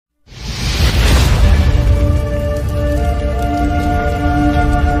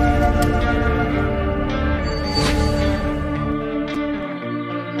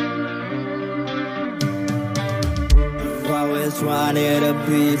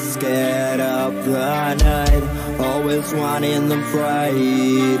be scared of the night, always wanting the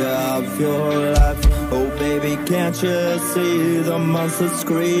fright of your life. Oh baby, can't you see the monsters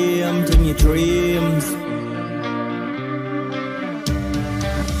screamed in your dreams?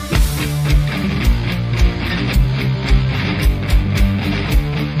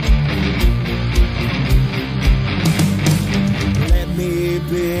 Let me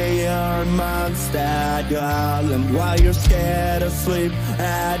be your monster, darling, while you're scared of sleep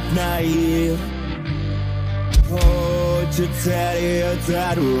at night. Hold your teddy,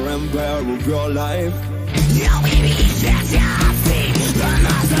 that remember your life. No baby, yes, I see the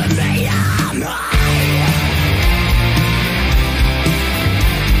monster made of night.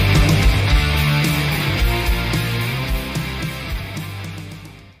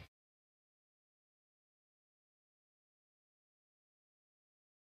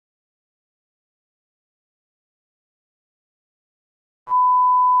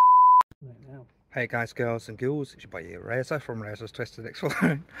 Right now. Hey guys, girls and ghouls, it's your boy Razor from Razor's Twisted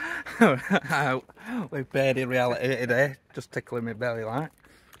Exploring. We've been in reality today, just tickling my belly like.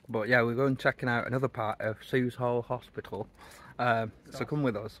 But yeah, we're going checking out another part of Storthes Hall Hospital. So come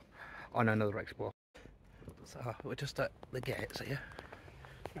with us on another explore. So we're just at the gates here.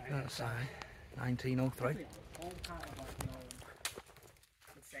 Right, outside, 1903. all part of like the old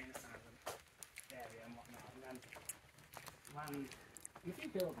insane asylum area and whatnot, and then land, and a few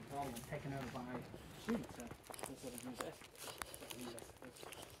buildings all of them taken over by students at the sort of university.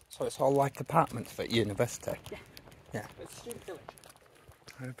 So it's all like apartments at university? Yeah. Yeah. It's a student village.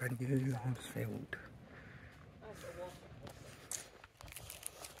 Huddersfield. Huddersfield.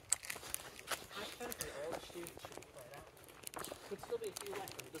 Hypothetically, all the students should be played out. Could still be a few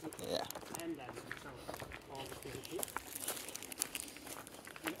left, but it doesn't end then until all the students here.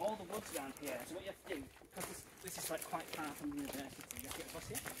 I mean, all the woods around here, so what you have to do, because this is like quite far from the university, you have to get a bus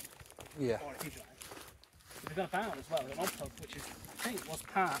here. Yeah. Or if you drive. We've got a barn as well, an old pub, which is, I think was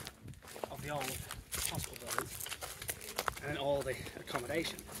part of the old hospital buildings and all the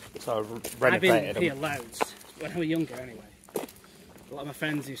accommodation. So I've been renovated here them. loads, when I was younger anyway. A lot of my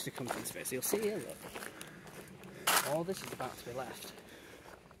friends used to come to this bit, so you'll see here, look. All this is about to be left.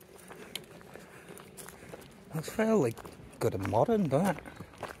 That's fairly good and modern, doesn't it?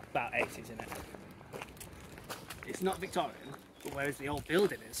 About 80s in it. It's not Victorian, but whereas the old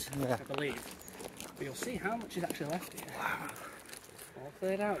building is, Yeah. I believe. But you'll see how much is actually left here. Wow. All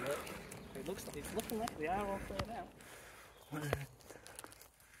cleared out, look. It looks like it's looking like they are all cleared out.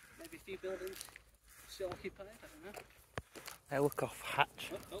 Maybe a few buildings still occupied, I don't know. They look off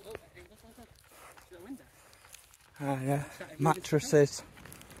hatch. Oh, look. See that window? Ah, yeah. Mattresses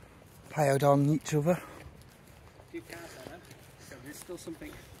piled on each other. A few cars there, so there's still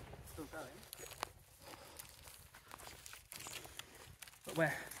something still going. But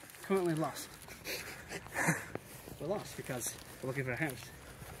we're currently lost. We're lost because we're looking for a house.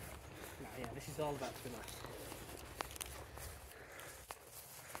 Now, yeah, this is all about to be lost.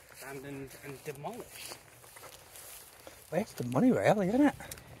 Abandoned and demolished. Waste of money, really, isn't it?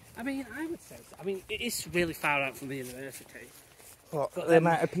 I mean, I would say so. I mean, it is really far out from the university. But But the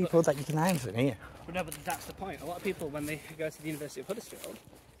amount of people that you can house in here. But no, but that's the point. A lot of people, when they go to the University of Huddersfield,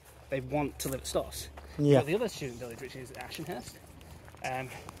 they want to live at Storthes. Yeah. But the other student village, which is Ashenhurst,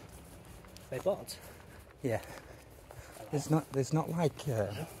 they bought. Yeah. There's not like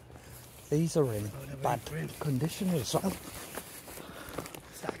these are in bad condition as well.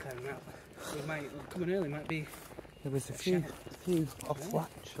 Start clearing out. We might, coming early might be. There was a few off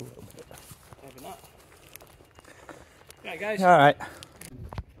latch a little bit. Maybe not. Right, guys. All right.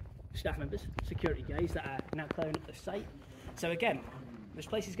 Staff members, security guys that are now clearing up the site. So again, this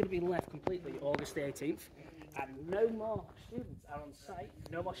place is going to be left completely August the 18th, and no more students are on site.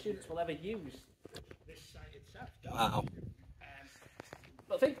 No more students will ever use this site itself. Wow.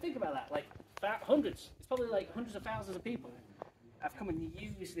 But think about that. Like hundreds. It's probably like hundreds of thousands of people have come and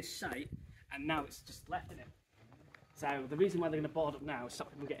used this site, and now it's just left in it. So the reason why they're going to board up now is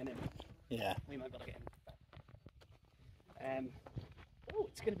stop people getting in. Yeah. We might be able to get in. Oh,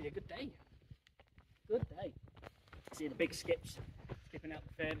 it's going to be a good day. Good day. See the big skips, skipping out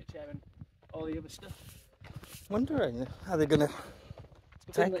the furniture and all the other stuff. Wondering, are they going to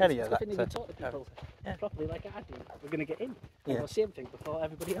take any of that? If you talk to people properly like I do, we're going to get in. And we'll see everything before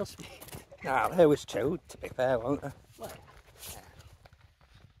everybody else. Nah, they was chilled, to be fair, won't they? Well,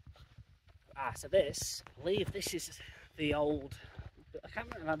 so this, I believe this is the old, I can't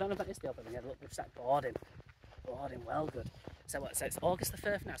remember, I don't know if it is the old building. Yeah, look, they've started boarding well good. So what, so it's August the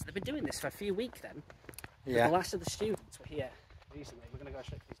 1st now, so they've been doing this for a few weeks then. Yeah. The last of the students were here recently. We're going to go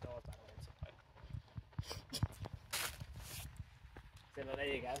straight to these doors, by the way, at some point. So there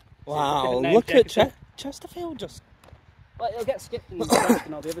you go. Wow, So look at Chesterfield just. Well, it'll get skipped and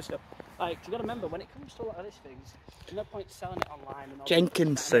and all the other stuff. Like, you got to remember, when it comes to a lot of these things, there's no point selling it online and all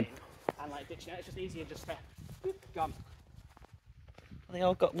Jenkinson. And like dictionary, it's just easier just to gone. They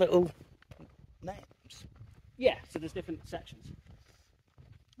all got little names. Yeah, so there's different sections.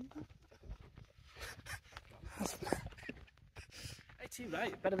 Hey, too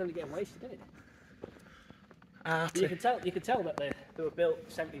right. Better than getting wasted, isn't it? You can tell that they were built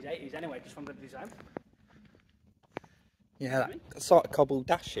 70s, 80s anyway, just from the design. Yeah, that sort of cobble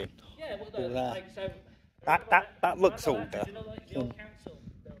dashing. Yeah, well, like so. That looks older. You know, like the old council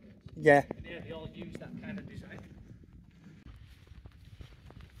buildings. Yeah. Yeah, they all use that kind of design.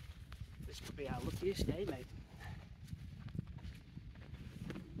 This could be our luckiest day, mate.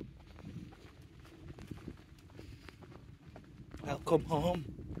 Welcome home.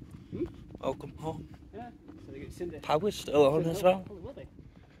 Hmm? Welcome home. Yeah. So it's in the Power's still on as well. Oh, will be.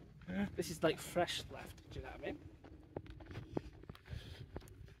 Yeah. This is like fresh left. Do you know what I mean?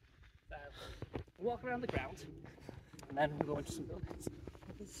 So we'll walk around the ground, and then we'll go into some buildings.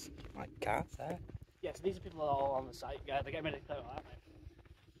 There's like cars there. Yeah, so these are people all on the site. Yeah, they're getting ready to clear all that, mate.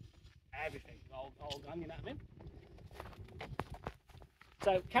 Everything, all gone. You know what I mean?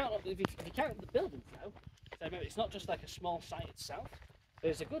 So count up if you count the buildings now. So remember, it's not just like a small site itself.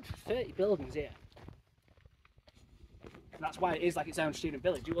 There's a good 30 buildings here. And that's why it is like its own student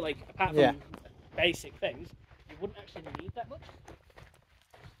village. You were like, apart from basic things, you wouldn't actually need that much.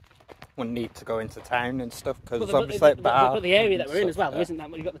 Wouldn't need to go into town and stuff because obviously but the area that we're in as well, there isn't that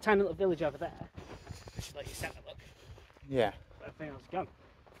much. You've got the tiny little village over there, which is like your centre look. Yeah. But everything else is gone.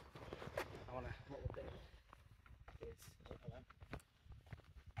 I want to what we'll do is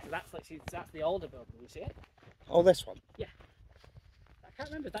so that's like that's the older building. You see it? Oh, this one. Yeah. I can't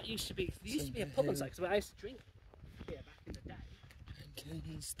remember. That used to be. There used to be a pub on site because I used to drink here back in the day.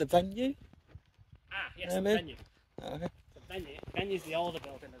 Jenkins, the venue. Ah, yes, the venue. Okay. The venue's the older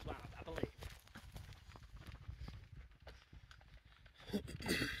building as well, I believe.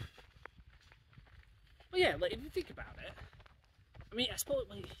 Well, yeah, like if you think about it, I mean, I suppose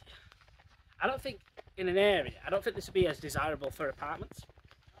like, I don't think in an area, I don't think this would be as desirable for apartments.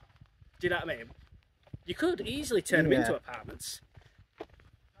 Do you know what I mean? You could easily turn them into apartments,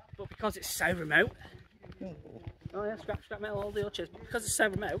 but because it's so remote. Oh yeah, scrap metal, all the orchards. Because it's so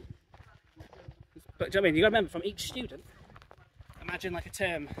remote. But do you know what I mean? You got to remember, from each student, imagine like a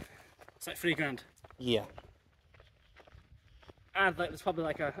term, it's like £3 grand. Yeah. And like there's probably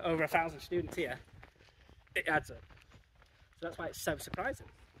like over 1,000 students here. It adds up. So that's why it's so surprising.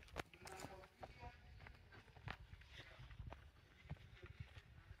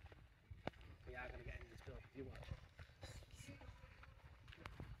 We are going to get into this building, you watch.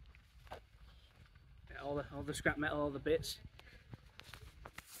 Yeah, all the scrap metal, all the bits.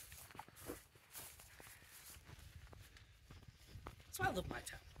 That's why I love my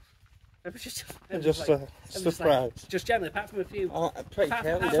town. Just generally, apart from a few,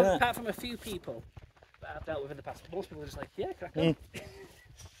 apart from a few people that I've dealt with in the past, most people are just like, yeah, crack on,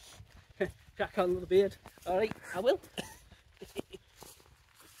 crack on, little beard. All right, I will.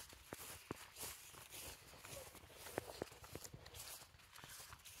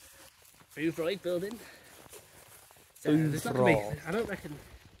 Boothroyd building. So there's not gonna be. I don't reckon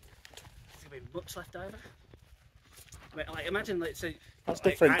there's gonna be much left over. Like, imagine, like, so that's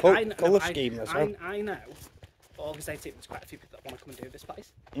like, different colour scheme as well. I know, for August 18th, there's quite a few people that want to come and do this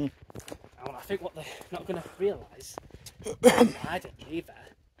place. And I think what they're not going to realise, I didn't either,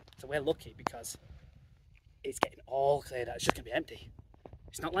 so we're lucky because it's getting all cleared out. It's just going to be empty.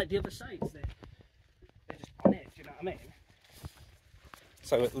 It's not like the other sites, they're just on it, do you know what I mean?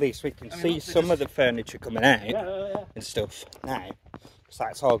 So at least we can see some of the furniture coming out and stuff now. So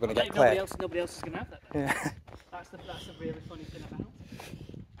that's all going to get cleared. Nobody else is going to have that then. Yeah. That's the really funny thing about it.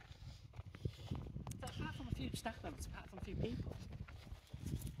 So apart from a few staff members, apart from a few people,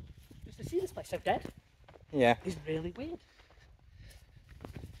 just to see this place so dead is really weird.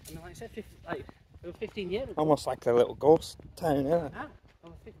 I mean, like I said, over 15 years ago. Almost like a little ghost town, isn't it?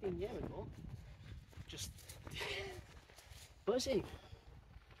 Over 15 years ago. Just buzzing.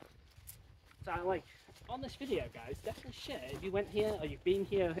 So like, on this video, guys, definitely share if you went here or you've been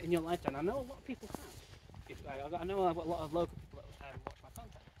here in your lifetime. I know a lot of people have. I know I've got a lot of local people that watch my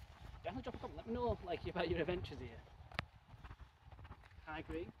content. Definitely drop a comment. Let me know like about your adventures here. I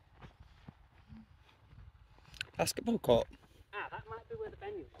agree. Basketball court. That might be where the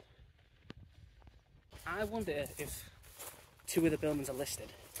venue is. I wonder if 2 of the buildings are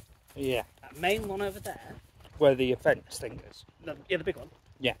listed. Yeah. That main one over there. Where the events thing is. The big one.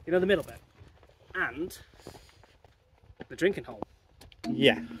 Yeah. You know, the middle bit. And the drinking hole.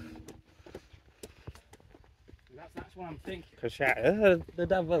 Yeah. That's what I'm thinking. Because yeah,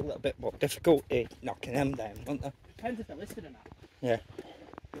 they'd have a little bit more difficulty knocking them down, wouldn't they? Depends if they're listed or not. Yeah.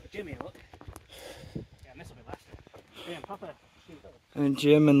 Jimmy, look. Yeah, and this will be last. Yeah, and Pauper. And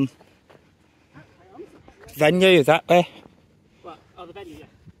gym and venue, that way. What? Oh, the venue, yeah.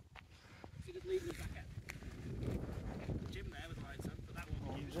 So you just leave me back out. The gym there with the lights on, but that one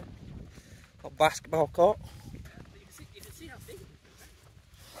won't use it. Got basketball court. Yeah, but you can see how big it is.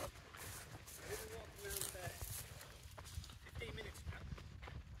 We've been walking around there 15 minutes now.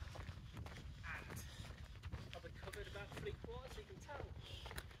 And probably covered about 3/4, so you can tell.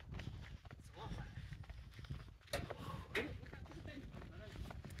 It's a lot better.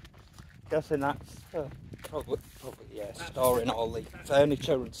 Guessing that's probably yeah, storing all the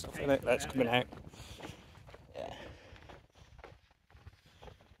furniture and stuff in it that's coming out. Yeah.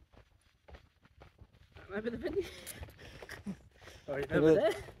 Remember the venue? Or over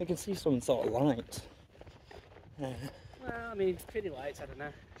there? You can see some sort of light. Yeah. Well, I mean, pretty lights, I don't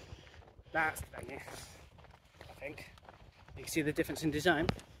know. That's the venue, I think. You can see the difference in design.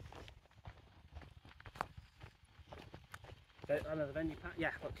 I know the venue part.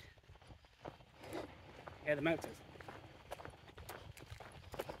 Yeah, look. Yeah, the motors.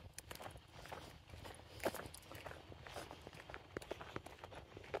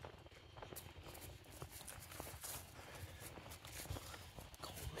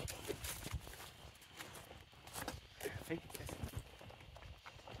 I think it is.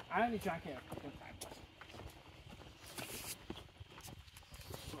 I only drank it a couple of times.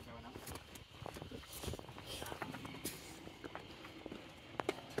 What's going on?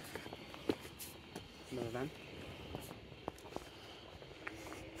 Another van.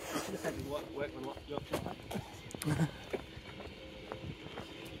 I should have said you work with Yorkshire.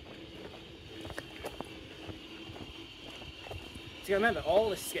 So you remember, all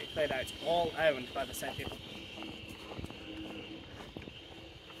this is getting played out, it's all owned by the same people.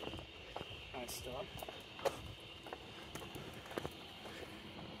 Oh, it's still on.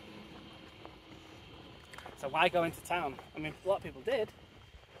 So why go into town? I mean, a lot of people did,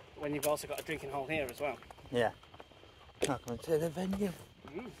 but when you've also got a drinking hole here as well. Yeah. Not going to the venue.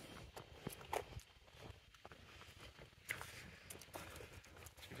 Mm.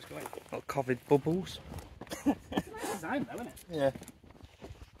 Just go in. Little COVID bubbles. It's a nice design though, isn't it? Yeah.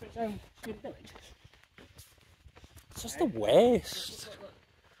 For its own student village. It's just a waste. Look.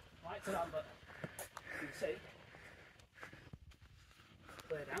 Lights are on, but you can see.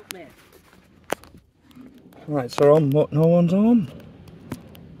 Cleared out, mate. Lights are on, but no one's on.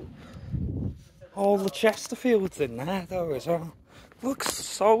 All the Chesterfields in there though as well. Looks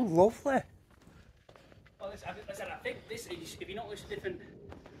so lovely. Well, I think this is, if you notice a different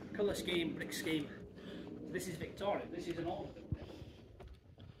colour scheme, brick scheme, this is Victorian, this is an old building.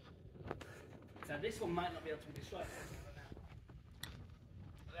 So this one might not be able to be destroyed.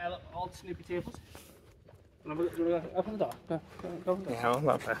 There, look, all the Snoopy tables. Open the door. Go open the door. Yeah, I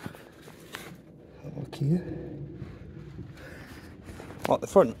love that. Look here. What, the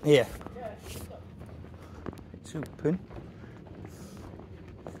front? Here. Yeah, It's open.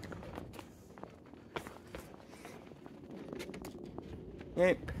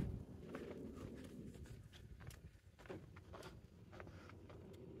 Yep.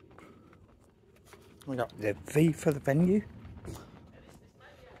 We got the V for the venue.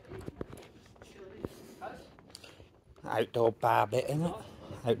 Outdoor bar bit, isn't it?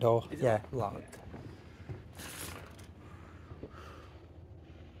 Outdoor, yeah, locked.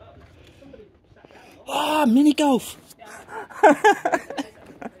 Ah, mini golf!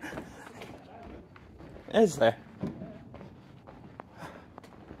 Is there?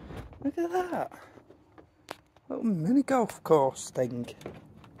 Look at that! Little mini golf course thing.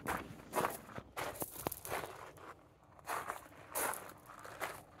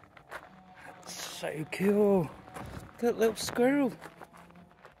 So cool! That little squirrel.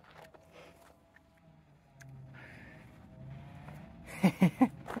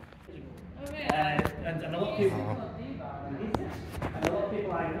 and a lot of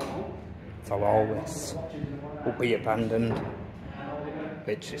people I know. So all this will be abandoned,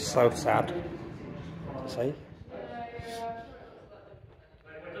 which is so sad to see.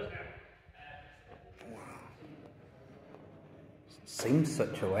 Seems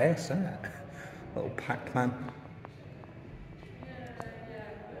such a waste, isn't it? Little Pac-Man.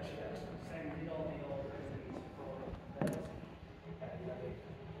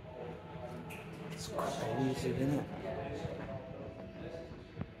 It's crazy, isn't it?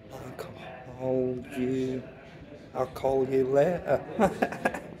 I'll call you later.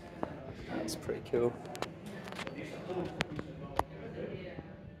 That's pretty cool.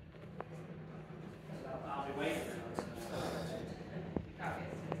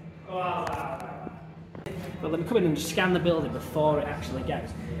 But let me come in and just scan the building before it actually goes.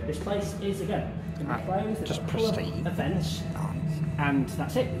 This place is, again, going to be closed. Just pristine. Events, and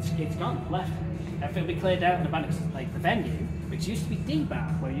that's it. It's gone, left. Everything will be cleared out and abandoned. Like the venue, which used to be D-Bar,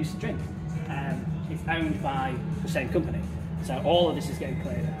 where you used to drink, it's owned by the same company. So all of this is getting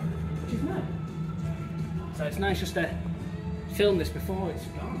cleared out, which is nice. So it's nice just to film this before it's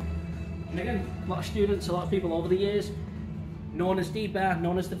gone. And again, a lot of students, a lot of people over the years, known as D-Bar,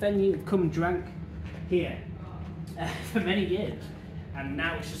 known as the venue, have come and drank here for many years. And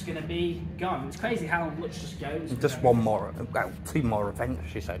now it's just going to be gone. It's crazy how much just goes. Just one more, well, 2 more events,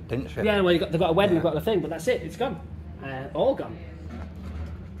 she said, didn't she? Yeah, well, they've got a wedding, they've got the thing, but that's it, it's gone. All gone.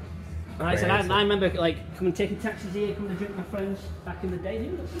 Right, so I remember like coming taking taxis here, coming to drink with my friends back in the day.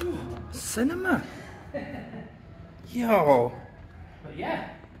 Cinema? Yo! But yeah.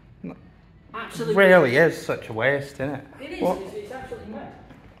 Absolutely. It really is such a waste, isn't it? It is, it's absolutely mad.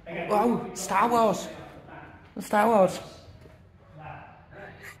 Okay. Oh, Star Wars! Star Wars!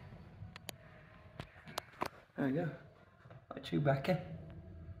 There you go. Like Chewbacca.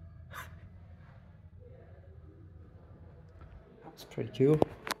 That's pretty cool.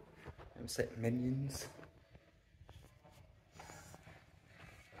 I'm setting minions.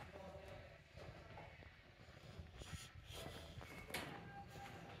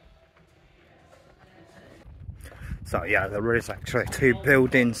 So yeah, there is actually 2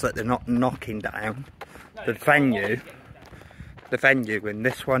 buildings that they're not knocking down. The venue and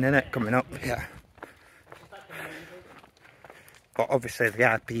this one, innit, coming up, yeah. But obviously they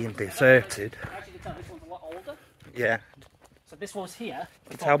are being deserted. As you can tell, this one's a lot older. Yeah. So this was here.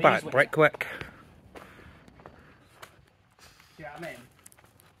 It's how about brickwork? Do you know what I mean?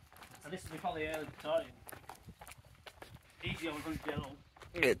 So this is probably early Victorian. Easy over 100 years old.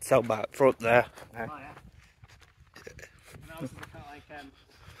 It's how about front there. Oh yeah. And also kind of like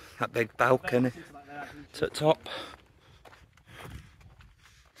that big balcony to the top.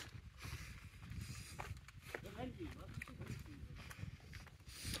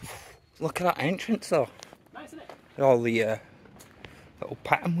 Look at that entrance though. Nice, isn't it? All the little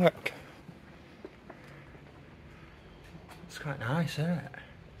pattern work. It's quite nice, isn't it?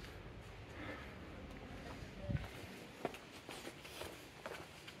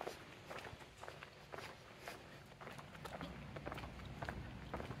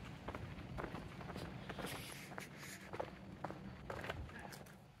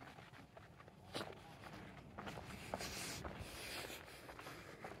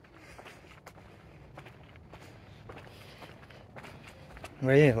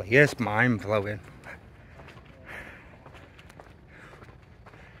 Really is mind-blowing.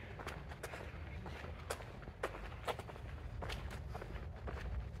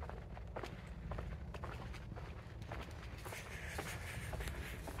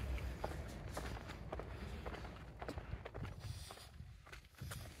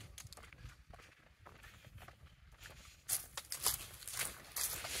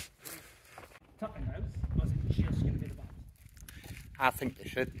 Topping those, or is it just going to be the bottom? I think they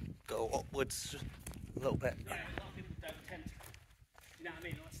should go upwards a little bit. Yeah, a lot of people don't tend to. You know what I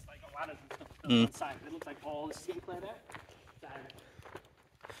mean? Unless like got ladders and stuff built on side. It looks like all this is getting cleared out.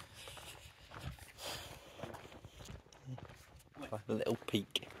 Like a little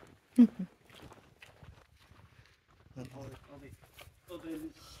peek. All the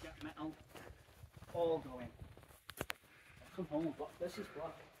ovens, scrap metal, all going. I've come home and block. This is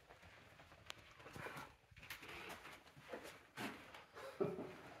block.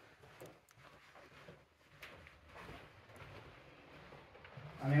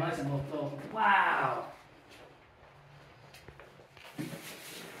 I mean, nice and low floor. Wow!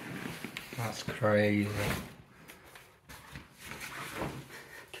 That's crazy.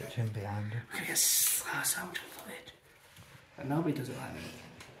 Kitchen behind her. Look at this sound footage. And nobody does it like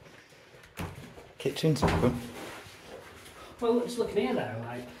me. Kitchen's open. Well, just looking here though,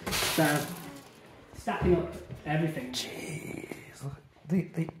 like, so, stacking up everything. Jeez.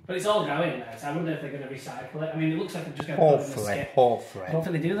 But it's all going now, so I wonder if they're going to recycle it. I mean, it looks like they're just going to Hopefully. I don't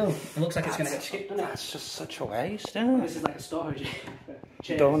think they do though. It looks like it's going to get skipped, doesn't it? That's just such a waste, isn't it? This is like a storage.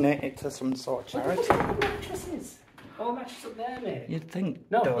 Donate it to some sort of charity. Look at the mattresses. All the mattresses up there, mate. You'd think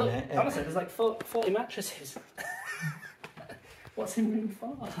No, donate look, it. honestly, there's like 40 mattresses. What's in room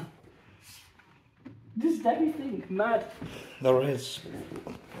 4? Just everything, mad. There is.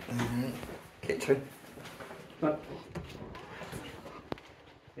 Kitchen. But,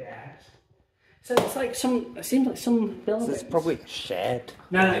 yes. So it's like some, it seems like some buildings. It's probably shared.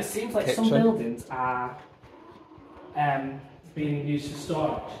 No, it seems like some kitchen. buildings are being used for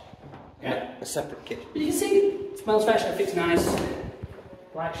storage. Yeah, a separate kitchen. But you can see it smells fresh, it fits nice.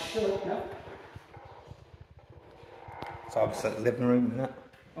 Like, shut up, no? It's obviously the living room, isn't it?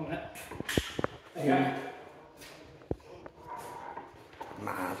 Oh, yeah. There you go.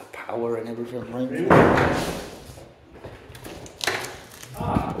 Man, the power and everything right.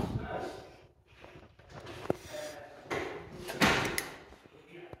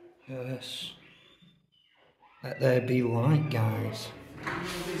 Yes. Let there be light, guys.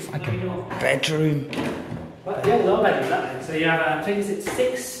 It's like a bedroom. Well, yeah, no bedroom, that then. So you have, I think it's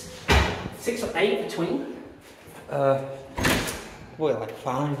 6 or 8 between. Well, like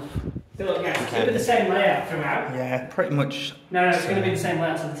 5. So look, yeah, it's going to be the same layout throughout. Yeah, pretty much. No, it's going to be the same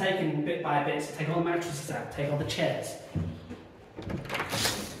layout. So they're taking bit by bit. So take all the mattresses out, take all the chairs.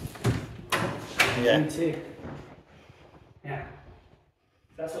 Yeah. 1, 2. Yeah.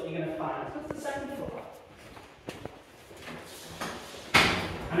 That's what you're going to find. What's the second floor?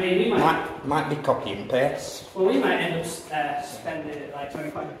 I mean, we might be copy and paste. Well, we might end up spending like quite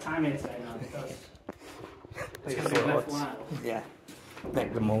a bit of time in today now because it's going to be worthwhile. Yeah.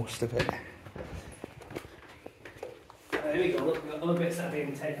 Make the most of it. There we go. Look, we've got other bits that are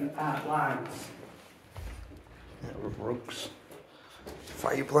being taken apart. Lines. Rugs.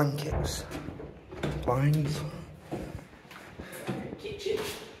 Fire blankets. Blinds. Kitchen.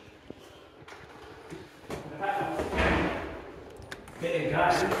 Bit of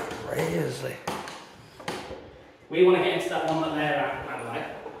garden. Crazy. We want to get into that one that they're at, by the way.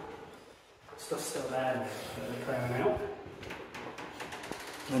 Stuff's still there, that they're clearing out.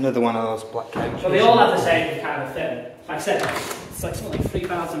 Another one of those black couches. Well, they all have the same kind of thing. Like I said, it's like something like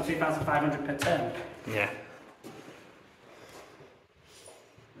 3,000, 3,500 per term. Yeah.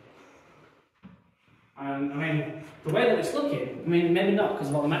 I mean, the way that it's looking, I mean, maybe not because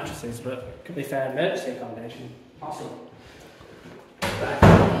of all the mattresses, but it could be fair emergency accommodation. Possible.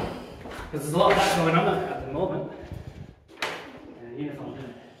 Because there's a lot of that going on at the moment. Uniform, isn't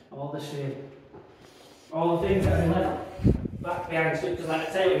it? All the shit. All the things that are left back behind stuff. Because, like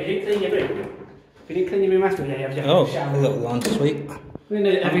I tell you, if you didn't clean your room, after, yeah, you have to shower. A little ensuite.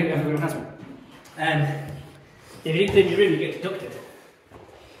 Every room has one. If you didn't clean your room, you get deducted.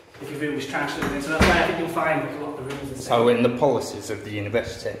 If your room was trashed, so that's why I think you'll find like, a lot of the rooms. So, in the policies of the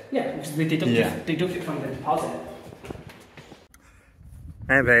university? Yeah, because they deduct it from the deposit.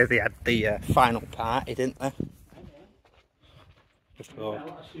 Maybe they had the final party, didn't they? Before, a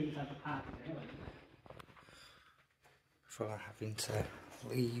lot of students have a party anyway. Before having to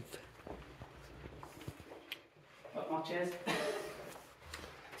leave. Got more chairs.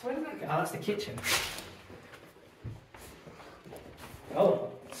 So where did that go? Oh, that's the kitchen.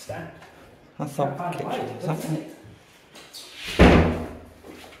 Oh, stand. I thought kitchen.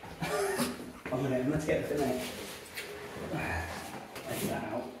 One minute, let's get the thing out. Take that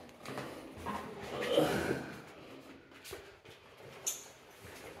out.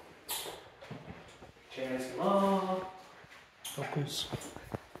 Chairs galore. Focus.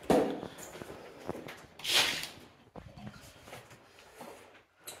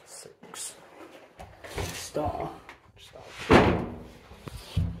 Six. Star.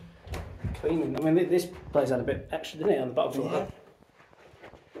 Cleaning. I mean, this place had a bit extra, didn't it, on the bottom floor?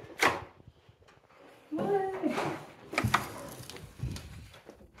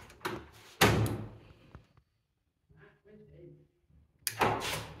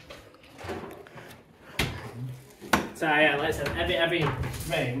 So yeah, like I said, every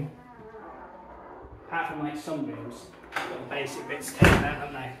room, apart from like some rooms, got the basic bits taken out,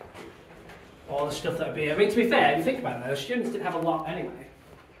 haven't they? All the stuff that would be. I mean, to be fair, if you think about it, the students didn't have a lot anyway.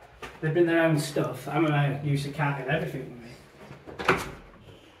 They bring their own stuff. I mean, I used to carry everything with me.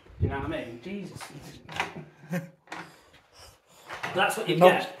 You know what I mean? Jesus. That's what you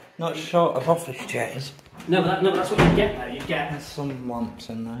get. Not short of office chairs. No, that's what you get though. You get. There's some lamps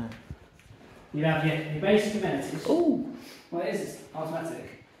in there. You have your basic amenities. Oh, well, it is. It's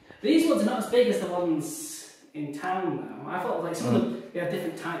automatic. These ones are not as big as the ones in town now. I thought like some of them, they have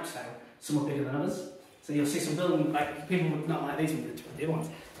different types now. Some are bigger than others. So you'll see some building, like people would not like these ones, but the other ones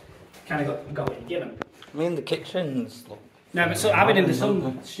kind of got what you give them. I mean, the kitchens look. No, but so I've been into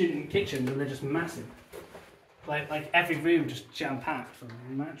some student kitchens and they're just massive. Like every room just jam packed from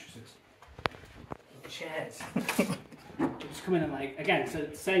mattresses, chairs. Just come in and like again, so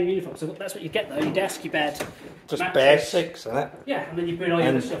same uniform. So that's what you get though. Your desk, your bed. Just mattress. basics, isn't it? Yeah, and then you bring all your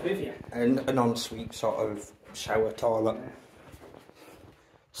other stuff with you. And an ensuite sort of shower toilet. Yeah.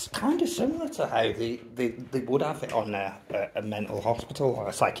 It's kind of similar to how they would have it on a mental hospital or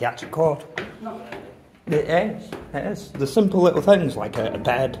a psychiatric ward. Not really. It is. The simple little things like a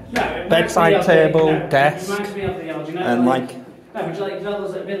bed, bedside table, desk, it reminds me of the old, you know, and no, but you like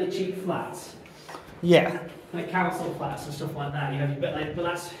those like really cheap flats. Yeah. Like council flats and stuff like that. You know, but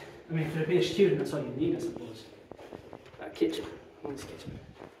that's, I mean, for being a student, that's what you need, I suppose. kitchen. This kitchen.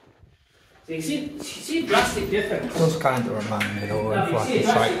 So you see a drastic difference. It does kind of remind me though of You like see a it's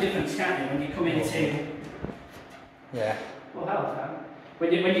drastic like, difference, can't you, when you come into... yeah. Well, hello, fam.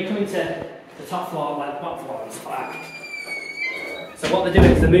 When you come into the top floor, like the bottom floor, it's flat. So what they're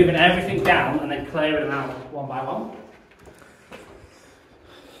doing is they're moving everything down and then clearing them out one by one.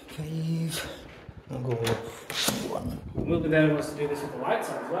 Cave. I'll go with one. We'll be there wants to do this with the lights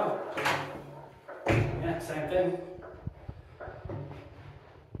on as well. Yeah, same thing.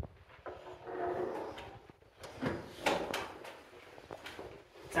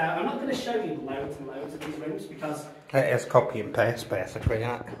 So I'm not going to show you loads and loads of these rooms because... It is copy and paste basically,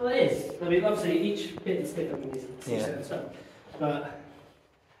 isn't it? Well, it is. I mean, obviously each bit is different when you see certain stuff. But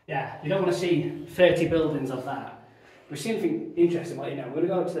yeah, you don't want to see 30 buildings of that. If we see anything interesting, well, you know, we're going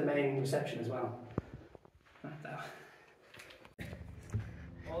to go up to the main reception as well. Right there.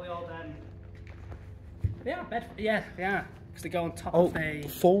 All the old they are bed. Yeah, they are. Because they go on top of the...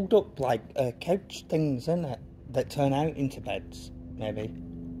 fold up like couch things, isn't it? That turn out into beds, maybe.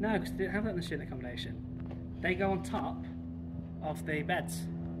 No, because they don't have that in the student accommodation. They go on top of the beds.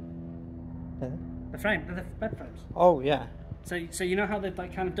 Yeah. The frame, the bed frames. Oh yeah. So you know how they've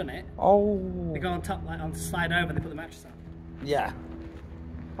like kind of done it? Oh. They go on top, like on slide over, and they put the mattress on. Yeah.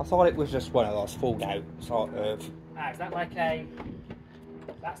 I thought it was just one of those fold out sort of. Ah, is that like a...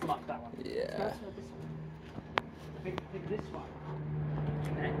 That's locked, that one. Yeah. I think this one.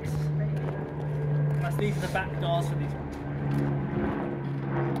 Next. That's these are the back doors for these ones.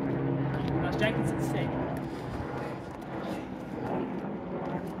 That's Jenkinson's sink.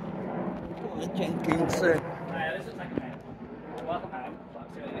 Jenkinson. Yeah, this looks like a bed. Welcome home.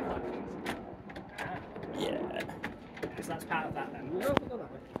 Let's see what it looks like. Yeah. So that's part of that then. We'll go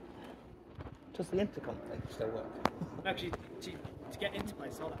that way. Does the intercom thing still work? No, because to get into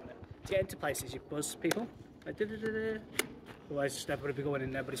places, hold on a minute. To get into places, you buzz people. Like, da-da-da-da. Otherwise, just everybody would be going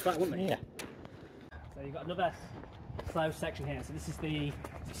in everybody's flat, wouldn't they? Yeah. So you've got another closed section here. So this is the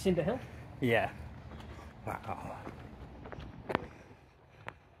Cinder Hill. Yeah. Wow.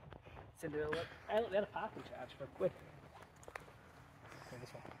 Cinder Hill. Look, they had a parking charge for £1. Okay,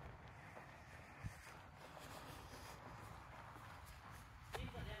 this one.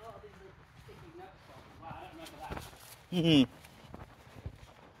 Seems like they have a lot of these little sticky notes on. Wow, I don't remember that. Mm-hmm.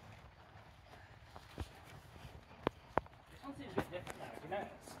 This one seems a bit different now, have you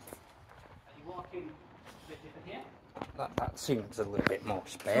noticed? Like you walk in a bit different here. That seems a little bit more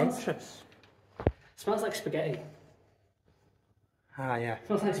spacious. Smells like spaghetti. Ah, yeah.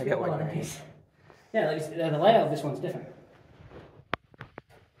 Smells like I get what you spaghetti. mean. Yeah, like the layout of this one's different.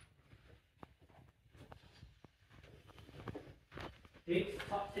 These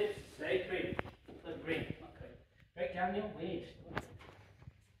top tips stay green. Look green, not green. Break down your weed.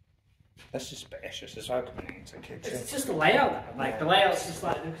 This is spacious as well coming into the kitchen. It's just the layout. Like the layout's just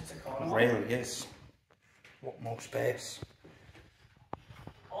like look at the corner. It really is. What more space?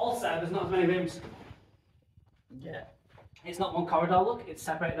 Also, there's not as many rooms. Yeah. It's not one corridor look, it's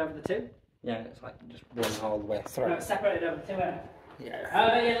separated over the two. Yeah, it's like just running all the way through. No, it's separated over the two, isn't it? Yeah.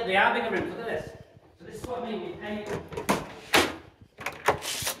 Oh, yeah, they are bigger rooms, look at this. So this is what I mean,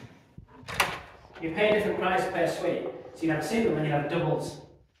 you pay a different price per suite. So you have a single and you have doubles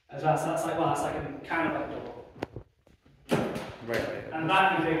as well. So that's like, well, that's like a kind of like a double. Really? And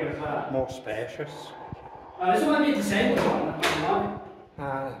that is bigger as well. More spacious. Oh, this one might be a disabled one, that's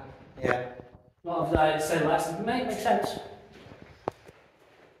one. Yeah. A lot of that, say less, makes sense.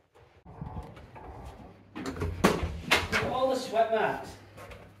 All the sweat marks.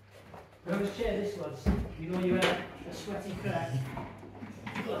 Whose chair this was? You know you had a sweaty crack.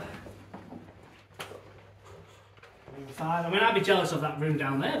 I mean, I'd be jealous of that room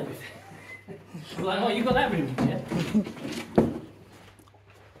down there. I'm like, oh, you got that room, did you?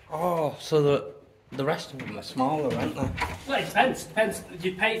 Oh, so the rest of them are smaller, aren't they? Well, it depends. Depends.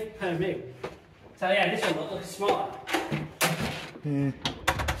 You pay per room. So yeah, this one looks smaller. Yeah.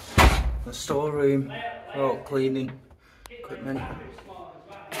 The storeroom, cleaning equipment.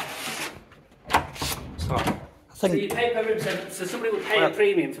 So I think. So you pay per room. So somebody would pay a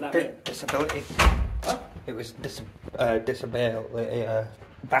premium for that room. Disability. What? It was disability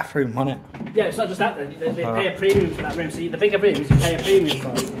bathroom, wasn't it? Yeah, it's not just that. They pay a premium for that room. So the bigger rooms, you pay a premium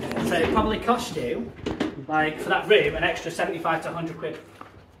for. So it probably cost you, like for that room, an extra 75 to 100 quid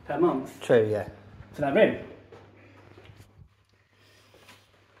per month. True, yeah. For that room.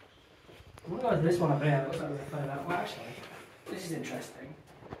 I wonder if this one up here looks like we're playing out. Well, actually, this is interesting.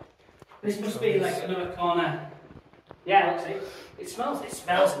 This must be like another corner. Yeah, look, see. It smells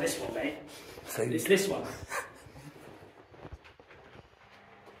of this one, mate. Food. It's this one.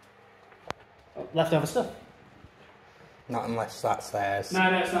 Oh, leftover stuff. Not unless that's theirs.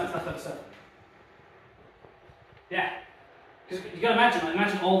 No, it's not that stuff. Yeah. Because you got to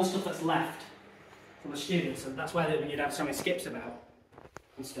imagine all the stuff that's left from the students, and that's why you'd have so many skips about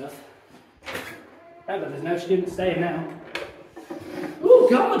and stuff. Oh, but there's no students staying now. Oh,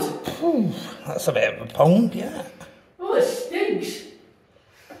 God! Ooh, that's a bit of a pond, yeah. Oh, it stinks!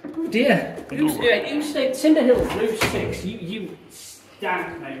 Oh, dear. You stayed Cinder Hill Roof 6. You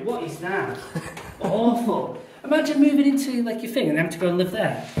stank, mate. What is that? Awful. Imagine moving into, like, your thing and having to go and live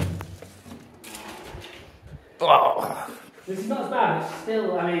there. Oh. This is not as bad. It's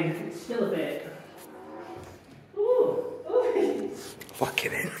still, I mean, it's still a bit... Ooh. Lock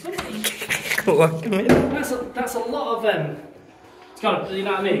him in. Lock him in. That's a lot of, it's got, you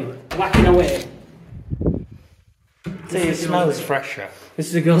know what I mean? Whacking away. See, it smells fresher. This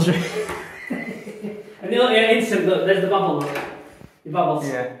is a girl's room. And look, yeah, instant, look, there's the bubble, look. Your bubbles.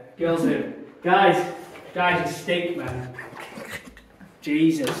 Yeah. Girls' room. Guys, you stink, man.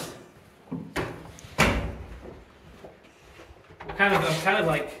 Jesus. I'm kind of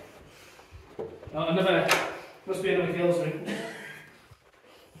like, must be another girl's room.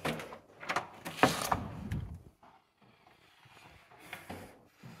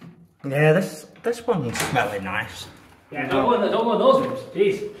 Yeah, this one's smelling nice. Yeah, don't go in those rooms.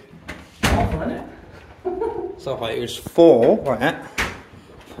 Jeez. Awful, isn't it? So like it was 4, right?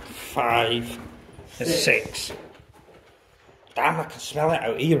 5, 6. Damn, I can smell it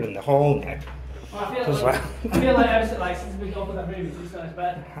out here in the hall now. Well, I feel like since we opened that room, it's just not as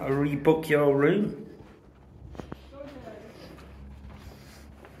bad. I'll rebook your room.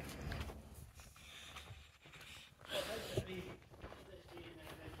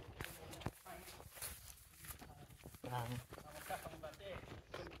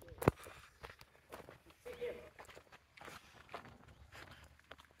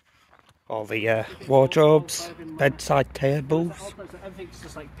 All the wardrobes, bedside tables. Everything's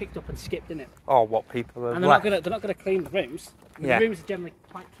just like picked up and skipped, in it. Oh, what people have and they're left. not gonna clean the rooms. Yeah. The rooms are generally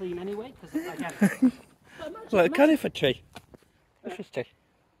quite clean anyway. Again, Look, conifer tree. Interesting.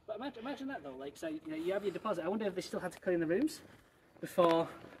 But imagine that though. Like, so you have your deposit. I wonder if they still had to clean the rooms before.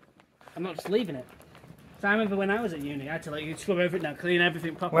 I'm not just leaving it. So I remember when I was at uni, I had to like scrub over it now, clean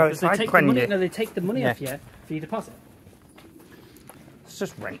everything properly. Well, it's like when they take the money off you for your deposit. It's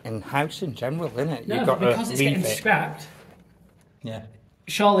just renting house in general, isn't it? No, You've got because to it's leave getting it. scrapped. Yeah.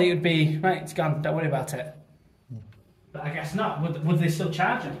 Surely it would be right. It's gone. Don't worry about it. But I guess not. Would they still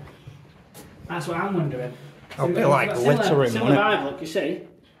charge them? That's what I'm wondering. It'll be like littering, similar won't it? vibe, look, you see.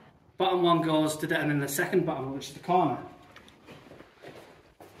 Bottom one goes to that, and then the second bottom, which is the corner.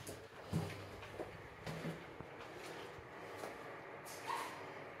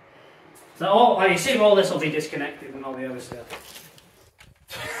 So all you see, all this will be disconnected and all the other stuff.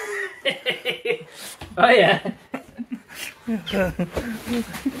 Oh yeah.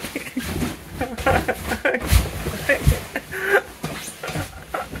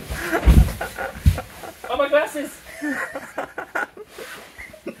 Oh, my glasses!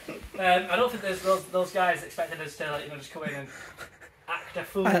 I don't think there's those guys expected us to, like, just come in and act a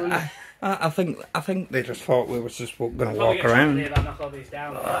fool. I think they just thought we were just going to walk around. Knock all these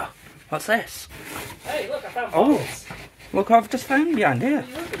down. What's this? Hey, look, I found bottles. Look, I've just found behind here.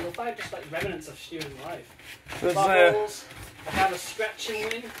 You look, you'll find just like remnants of student life. There's bottles. I have a scratching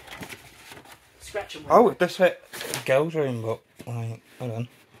wing. Oh, this fit girls' room, but like, hold on.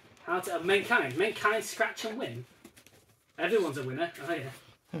 How to mankind scratch and win. Everyone's a winner. Oh yeah.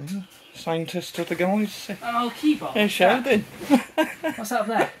 Scientist of the galaxy. Oh, keyboard. Hey, Sheldon. What's that up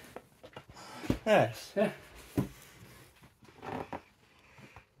there? Yes. Yeah.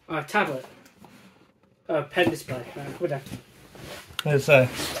 Oh, a tablet. Oh, a pen display. Go down. There's a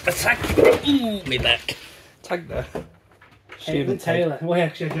tag. Ooh, me back. Tag there. Stephen Taylor. Well, yeah,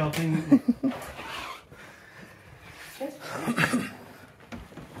 actually, your thing.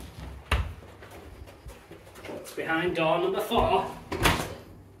 What's behind door number 4?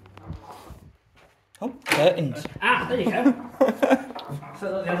 Oh, curtains. Ah, there you go.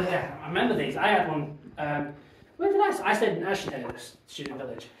 So the other day, I remember these. I had one. Where did I stayed in Ashley, student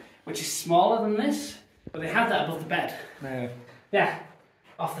village, which is smaller than this, but they have that above the bed. No. Yeah,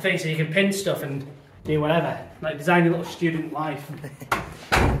 off the thing, so you can pin stuff and do whatever, like design your little student life.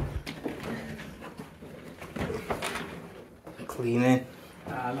 Cleaning.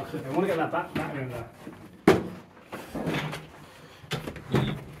 Not cleaning. I want to get that back room there.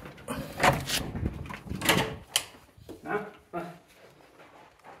 No?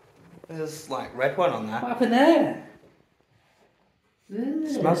 There's like red one on there. What happened there?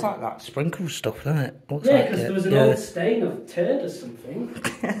 It smells like that sprinkle stuff, doesn't it? Looks Yeah, like because there was an old stain of turd or something.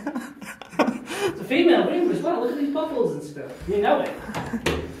 It's a female room as well. Look at these bottles and stuff. You know it.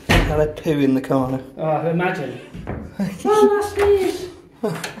 I had poo in the corner. Oh, imagine. Well, that's this.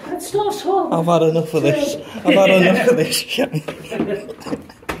 That's Storthes Hall. I've had enough of this. I've had enough of this shit.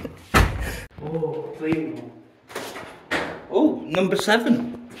 Oh, clean room. Oh, number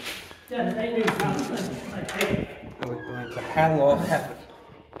 7. Yeah, the day room's not like hey. Are we going to hell or heaven?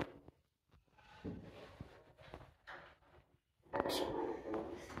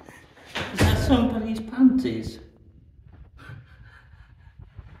 Is that somebody's panties?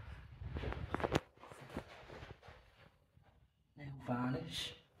 Nail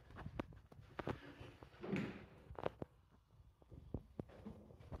varnish.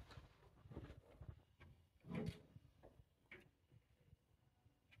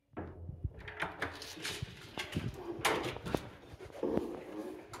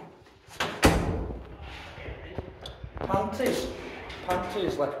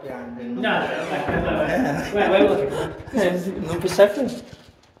 Panties left behind in No. Where are we looking? number 7.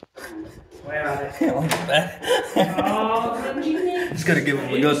 Where are they? On the bed. Oh, It's going to give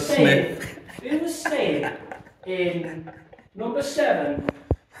him a good sniff. Who was staying in number 7,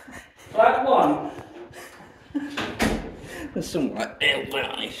 flat 1? There's some like nail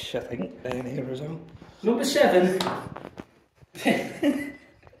varnish, I think, down here as well. Number 7.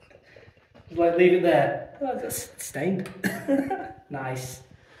 Like, leave it there. Oh, that's stained. Nice.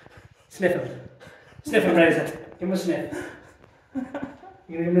 Sniff him. Sniff him, Razor. Give him a sniff. You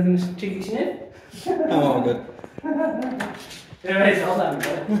gonna give him a cheeky sniff? Oh, good. Yeah, Razor, hold on.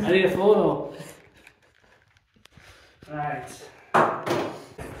 I need a photo. Right.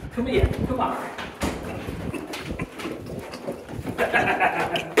 Come here. Come on.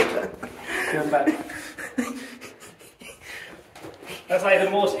 Go back. That's like the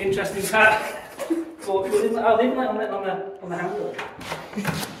most interesting part. So I'll leave it on the handle.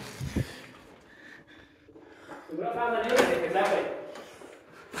 We've got to find the nail stick that way.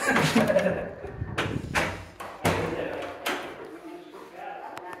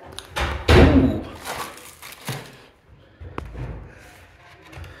 Ooh.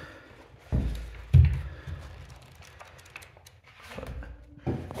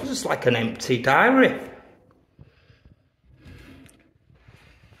 This is like an empty diary.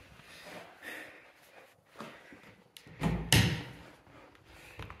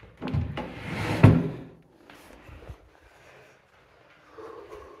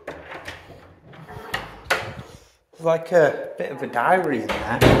 Like a bit of a diary in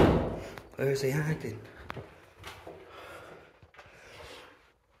there. Where's he hiding?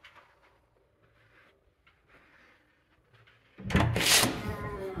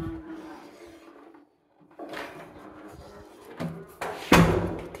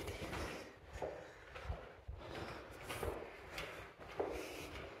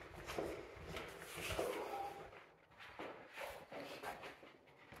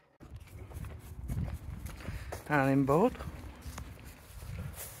 Ironing board.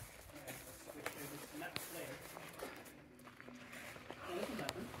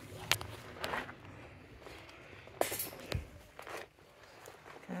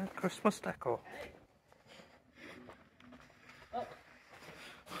 Christmas decor. Oh.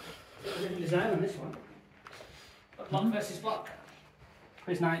 Design on this one. Block versus block.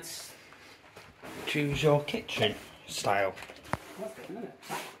 Quiz nights. Choose your kitchen style. That's good, isn't it?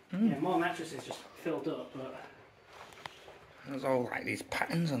 Yeah, more mattresses just filled up, but. There's all like these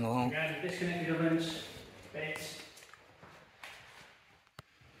patterns on the wall. Yeah, disconnected ovens, bits.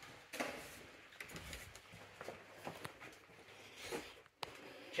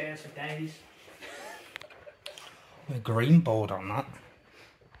 Chairs for days. A green board on that.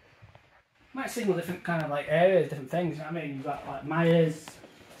 Might signal different kind of like areas, different things. You know what I mean, you've got like Myers,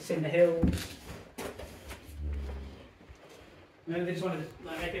 Cinder Hill. Maybe they just wanted to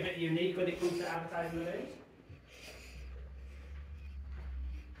like make it a bit unique when it comes to advertising the days.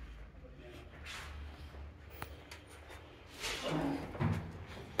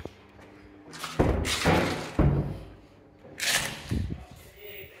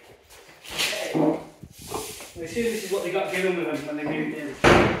 I assume this is what they got given with them when they moved in.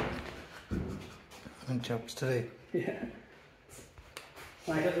 And jobs to do. Yeah.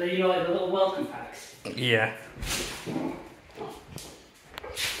 Like, you know, like the little welcome packs. Yeah.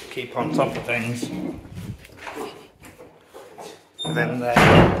 Keep on top of things. And then the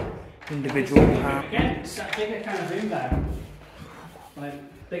individual part. Again, it's that bigger kind of room there.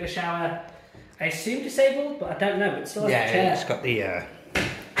 Like, bigger shower. I assume disabled, but I don't know. It still has a chair. Yeah, it's got the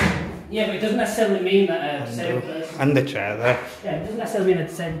yeah, but it doesn't necessarily mean that a disabled person. and the chair there. Yeah, it doesn't necessarily mean a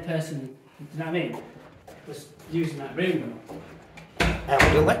disabled person. Do you know what I mean? Was using that room.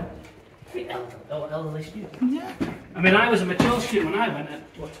 Elderly. Pretty elderly student. Yeah. I mean, I was a mature student when I went at,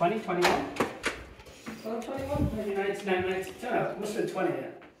 what, 20, 21? Well, 21? Maybe 99, 92. Must have been 20, yeah.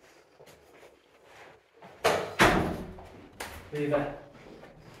 Leave a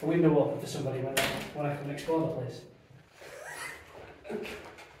window open for somebody when I come and explore the place.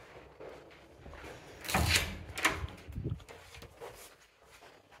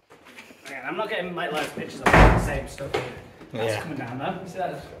 Again, I'm not getting like loads of pictures of the same stuff here. That's coming down though. You see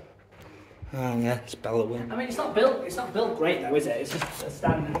that? Oh yeah, it's bellowing. I mean, it's not built great though, is it? It's just a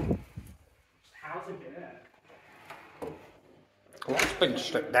standard housing bit, isn't it? Well, that's been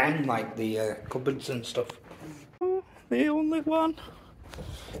stripped down, like the cupboards and stuff. Oh, the only one.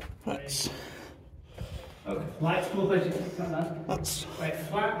 That's. Okay. Light school budget. That's. Wait,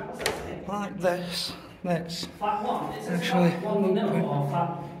 flat. What's that say? Like this. That's. Flat one. Is it Actually. flat one no or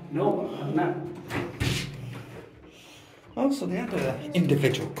flat no? I don't know. Oh, so they had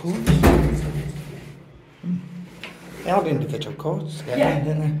individual codes. They had individual codes. Yeah.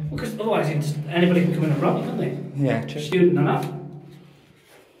 Didn't they? Because otherwise, anybody can come in and rob you, can't they? Yeah, true. Student or not.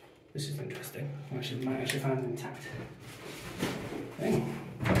 This is interesting. I might actually find it intact. Thing.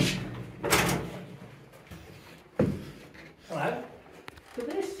 Hello? Look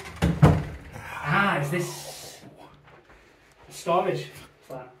at this. Ah, is this a storage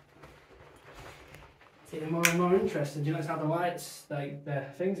flat? It's even more and more interesting. Do you notice how the lights, like the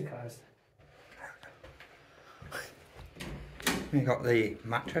things are closed? You got the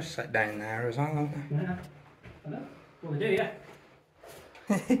mattress set down there as well, haven't they? Yeah. I know. Well, they do, yeah.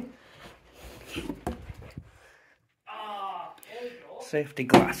 Ah, there we go. Safety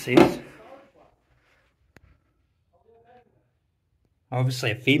glasses.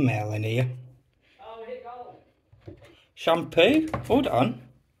 Obviously a female in here. Oh, here it goes. Shampoo. Hold on.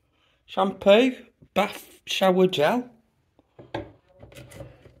 Shampoo. Bath shower gel.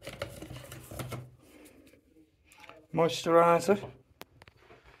 Moisturiser.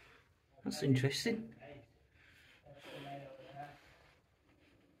 That's interesting.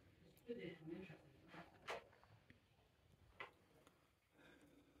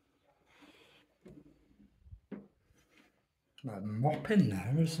 A mop in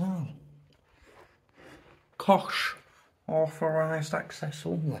there as well. Kosh. Authorised access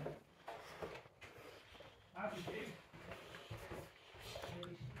only.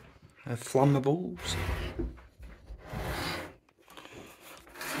 Flammables.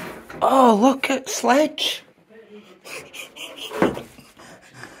 Oh, look at Sledge.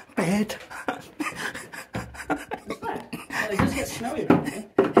 Bed. It does get snowy around here.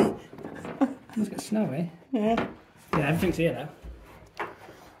 It does get snowy. Yeah. Yeah, everything's here now.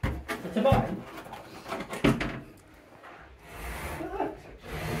 It's a barn.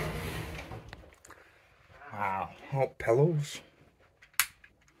 Wow. Hot pillows.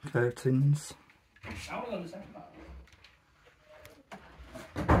 Curtains.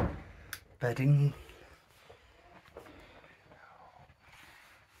 Bedding.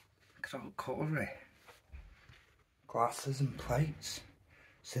 Look at all cutlery. Glasses and plates.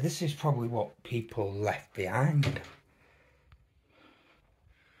 So this is probably what people left behind.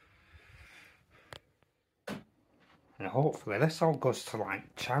 And hopefully this all goes to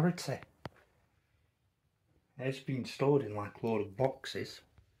like charity. It's been stored in like a load of boxes.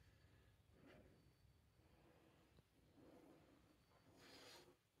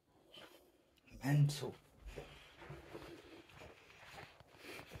 Mental.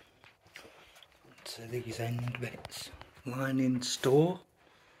 So these end bits. Lining store.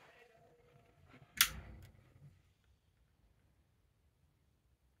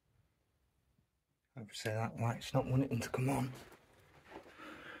 Obviously that light's not wanting to come on.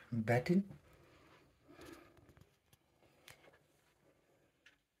 Bedding.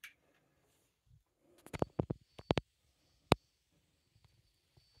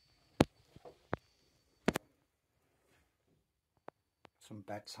 Some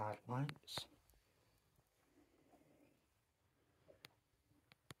bedside lights.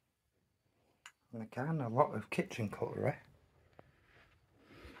 And again, a lot of kitchen cutlery.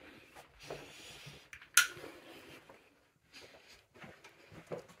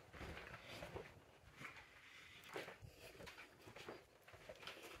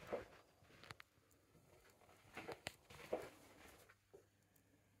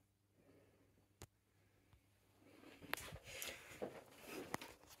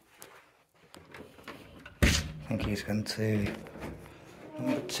 I think he's going to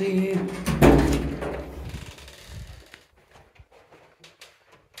number 2.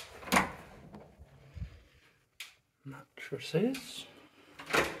 Mattresses.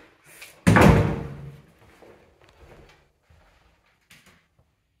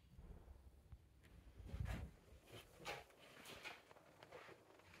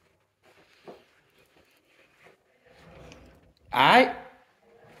 Aye.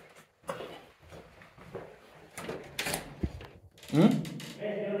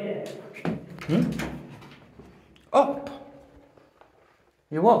 Up.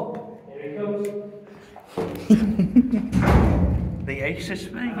 You up? Here he comes. The ace of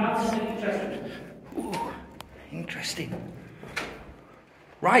spades. Interesting. Ooh, interesting.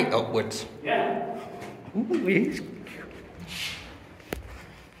 Right upwards. Yeah. Ooh, yes.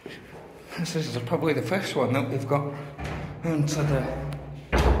 This is probably the first one that we've got onto the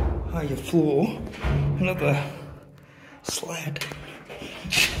higher floor. Another sled.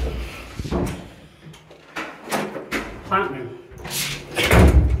 Plant room.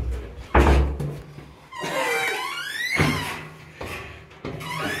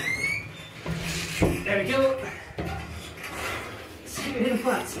 There we go. Secret hidden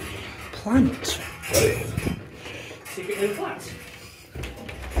plants. Plant. Secret hidden plants.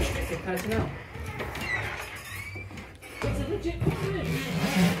 Secret personnel. It's a legit plant room.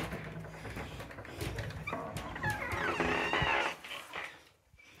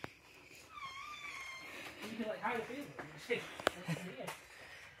 You feel like, how do you feel?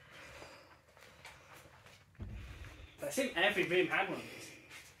 I think every room had one of these.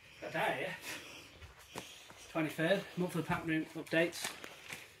 Got that, yeah? 23rd, monthly pack room updates.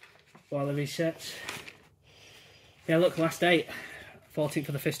 While the resets. Yeah, look, last date, 14th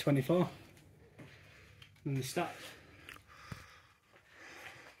of the 5th, 24. And the stats.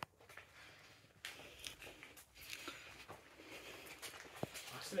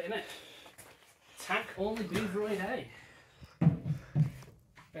 That's it, innit? Tank only Boothroyd A.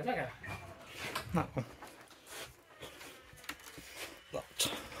 Where's that go? That one.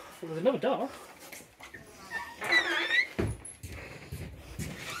 Locked. Well, there's another door.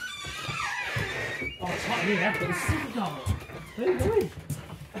 Oh, it's hot in here, but there's another door. What are you doing?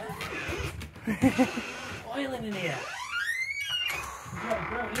 Oiling in here.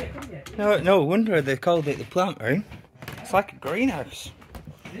 No wonder they called it the plant room. It's like a greenhouse.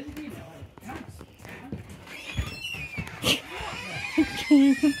 It is a greenhouse.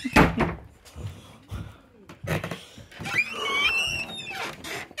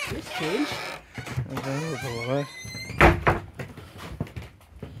 This change.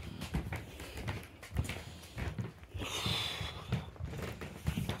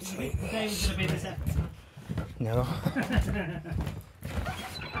 David's gonna be this episode. No.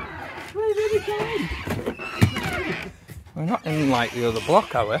 Where are we going? We're not in like the other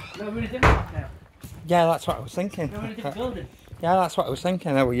block, are we? No, we're in a different block now. Yeah, that's what I was thinking. No, we're in a different building. Yeah, that's what I was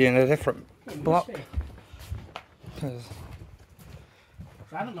thinking. Are we in a different block? Must be. 'Cause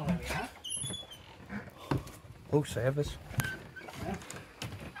I don't know where we are. oh, save us. Yeah.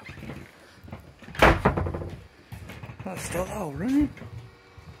 That's still all running.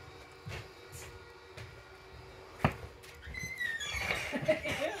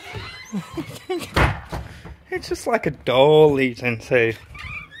 It's just like a door leads into.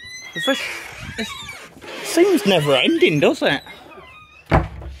 This seems never ending, does it?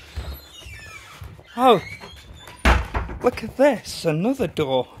 Oh, look at this, another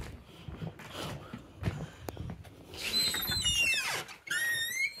door.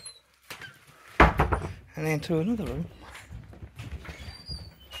 And into another room.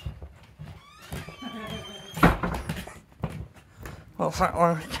 What's that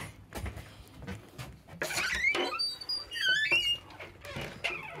like?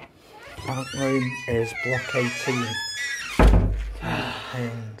 That room is block 18.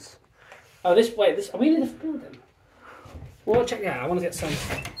 Hands. Oh, this way. This. Are we in a different building? Well, check it out. I want to get some.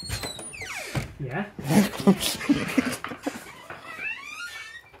 Yeah. Can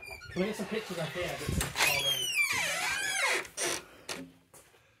we get some pictures up here?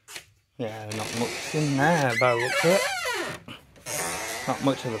 Yeah, not much in there by the looks of it. Not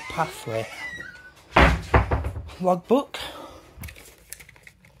much of a pathway. Logbook.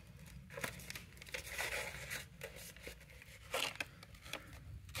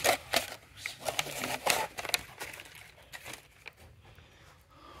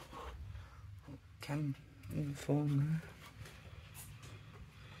 Cam phone there.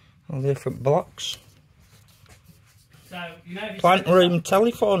 All the different blocks. So you know. Plant room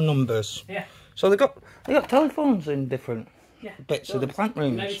telephone numbers. Yeah. So they got telephones in different bits of the plant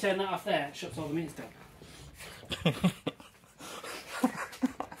rooms. Maybe turn that off there. It shuts all the meters down.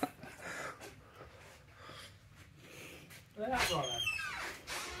 That's all right.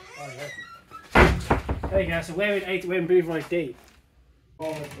 Oh, yeah. There you go. So we're in Boothroyd D.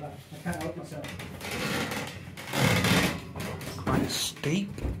 All the way to that. I can't help myself. Quite steep.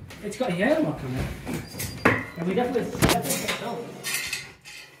 It's got a yellow mark on it. And we definitely get it.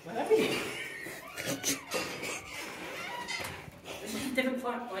 Whatever you. different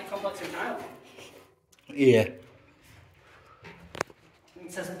like complex in tile. Yeah. It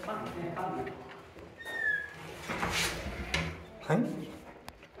says a plan. Yeah, plan. Hang.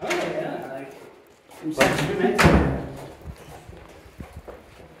 Oh yeah, like some sensory mental.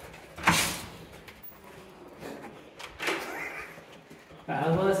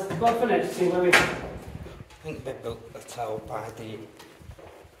 Well, let's go for it to see where we. I think they built the tower by the.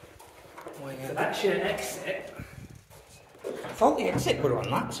 So that's your exit. I thought the exit were on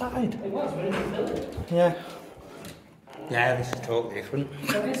that side. It was, we're in the building. Yeah. Yeah, this is totally different.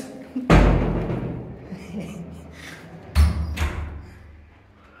 So it is.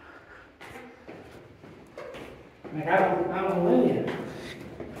 Like, I don't know you.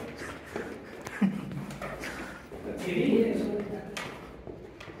 The TV is.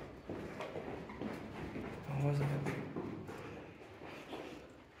 What was it?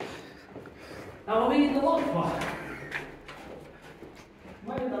 Now, are we in the lock box?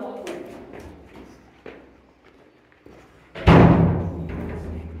 Where in the lock box?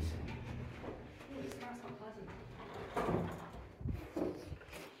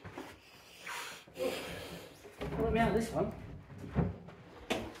 Let me out of this one.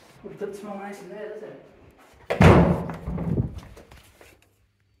 It doesn't smell nice in there, does it?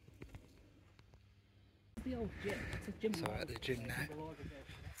 The old gym. It's a gym. So at the gym now.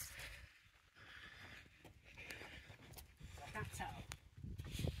 I can't tell.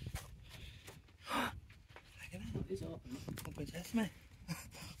 It is open. Open sesame.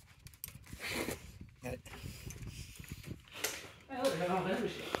 Get it. Hey, look, they've got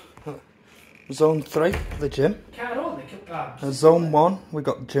membership. Zone 3, the gym. Can't hold it. Zone 1, we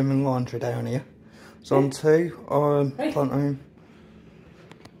got gym and laundry down here. Zone 2, plant room.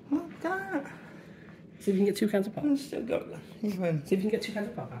 Look at that. See if you can get 2 cans of pop. I've still got even. See if you can get 2 cans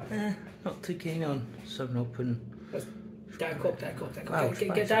of pop out. Not too keen on 7-Up and. Diet Coke, Diet Coke, Diet Coke. Well,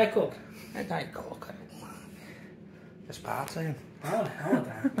 Get Diet Coke. A Diet Coke. It's partying. I want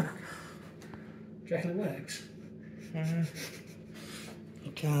Diet Coke. Do you reckon it works?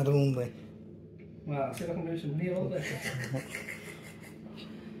 You can't only. Well, see if I can do some meal there.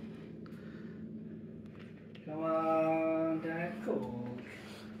 Come on, Diet Coke.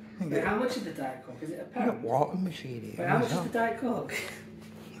 Wait, how much is the Diet Coke? Is it a I've got pound? water machine here. Wait, how much is the Diet Coke?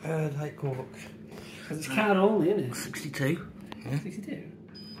 Diet Coke. Because it's card only, isn't it? 62. Yeah. 62.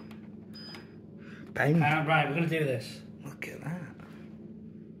 Pound. Right, we're going to do this. Look at that.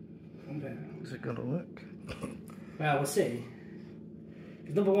 Is it going to work? Well, we'll see.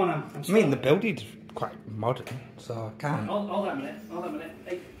 Because number one, I'm I mean, the building's quite modern, so I can't. Hold that a minute. Hold that a minute.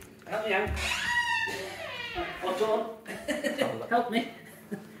 Hey, help me out. What's on? Help me.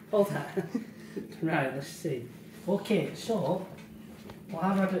 Hold that. Right, let's see. Okay, so, well,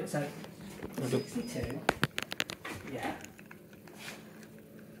 how do I do it? So, 62. Yeah.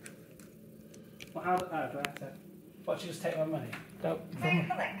 Well, how do I have to? What, should I just take my money? No. Please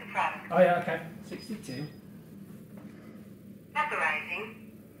select the product. Oh, yeah, okay. 62. Authorizing.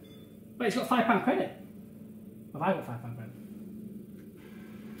 Wait, it's got £5 credit. Have I got £5 credit?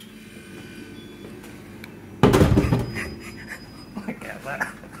 Look at that.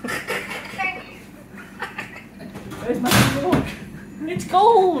 Thank you. Where's my look? It's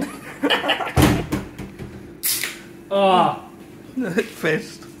gold! Oh.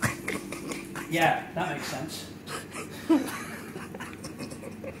 Fist. Yeah, that makes sense.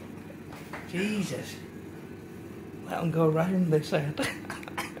 Jesus. Let them go round this head. I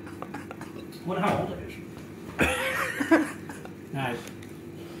wonder how old it is. Now,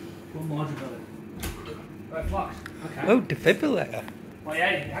 what more do you got it? Right, flocks. Okay. Oh, defibrillator. Well,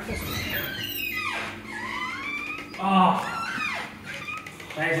 yeah, you have this. Oh.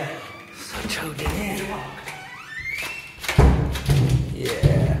 There's it. Such a idea. Is it locked?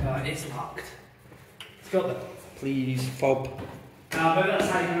 Yeah. Oh, it's locked. It's got the... Please, fob. No, but that's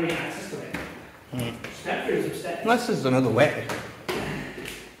how you can really access to it. Step throughs upstairs. Unless there's another way.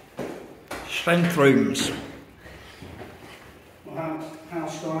 Strength rooms. Well, how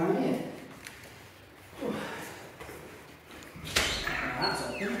strong are you? That's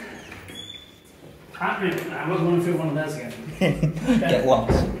open. Can't really... I wasn't going through one of those again. Get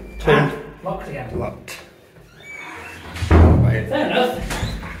locked. Turned. Locked again. Locked. Right. Fair enough.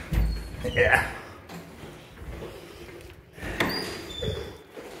 Yeah.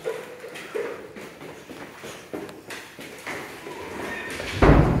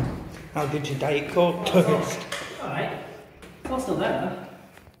 How did your Diet Coke taste? Alright. It's all still there.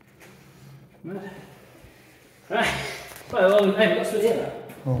 Right. Well, hey, what's with here?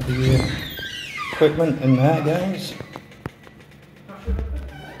 All the equipment in there, guys.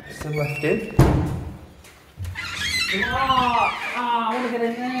 Still left in. Oh, Ah, I want to get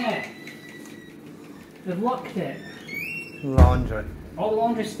in there. They've locked it. Laundry. All the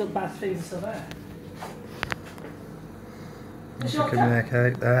laundry's still bad things are still there. If you can make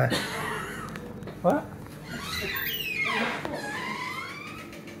out there. What?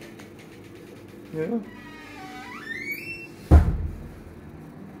 Yeah.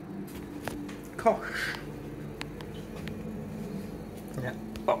 Gosh. Yeah.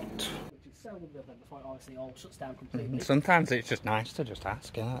 But Which is so good before it obviously all shuts down completely. sometimes it's just nice to just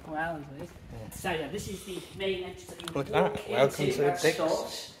ask, isn't it? Well, it is. Yeah. So yeah, this is the main entrance that you Look at walk that. Welcome into to at Vickers.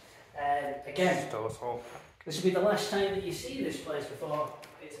 Storthes. Again, Storthes Hall. this will be the last time that you see this place before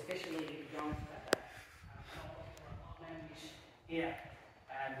it's officially gone. Here.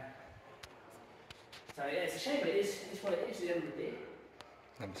 So yeah, it's a shame, but it's what it is at the end of the day.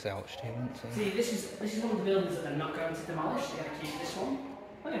 Let me see how students. See, this is one of the buildings that they're not going to demolish. They're going to keep this one.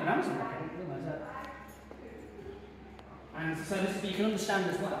 Look at Amazon, I didn't realise that. And so this, you can understand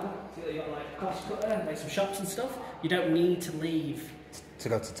as well. See that you've got like a cost cutter, like some shops and stuff. You don't need to leave To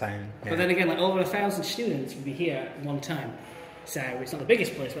go to town. Yeah. But then again, like over 1,000 students will be here at one time. So it's not the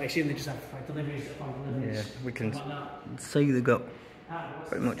biggest place, but I assume they just have like deliveries upon deliveries. Yeah, we can and whatnot. see they've got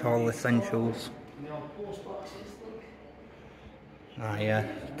pretty much all the essentials. And the old post boxes, look. Ah, yeah.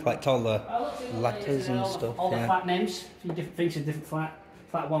 Collect all the Oh, look, see, letters and all the- stuff. All the Yeah. flat names for your different things in different flat.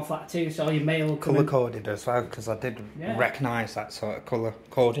 Flat 1, flat 2, so all your mail will come Colour in. coded as well, because I did Yeah. recognise that sort of colour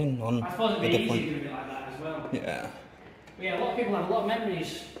coding on I suppose the it'd be easy different. doing it like that as well. Yeah. But yeah, a lot of people have a lot of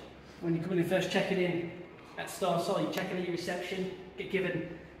memories when you come in and first check it in at Storthes Hall. You check in at your reception, get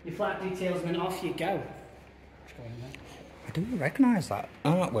given your flat details, and then off you go. What's going on there? I do recognise that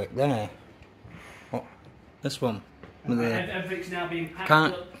artwork there. What? This one. With the- Everything's now being packed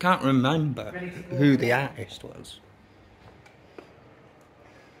up. Can't remember Ready to go. who the artist was.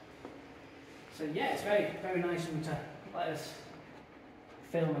 So yeah, it's very, very nice of them to let us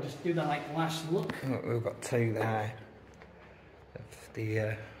film and just do that like last look. Look, we've got two there of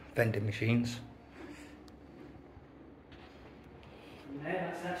the vending machines. And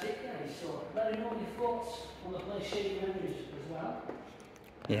there, that's it guys. So let me know your thoughts on the place, share your memories as well.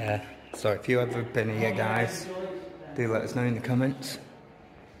 Yeah, so if you've ever been here guys, do let us know in the comments.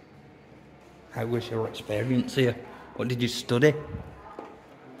 How was your experience here? What did you study?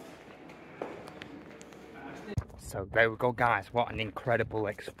 So there we go guys, what an incredible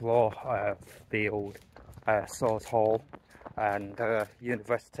explore of the old Storthes Hall and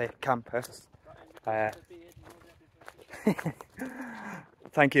university campus.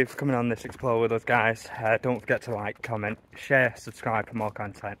 Thank you for coming on this explore with us guys. Don't forget to like, comment, share, subscribe for more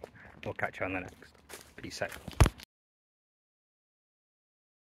content. We'll catch you on the next. Peace out.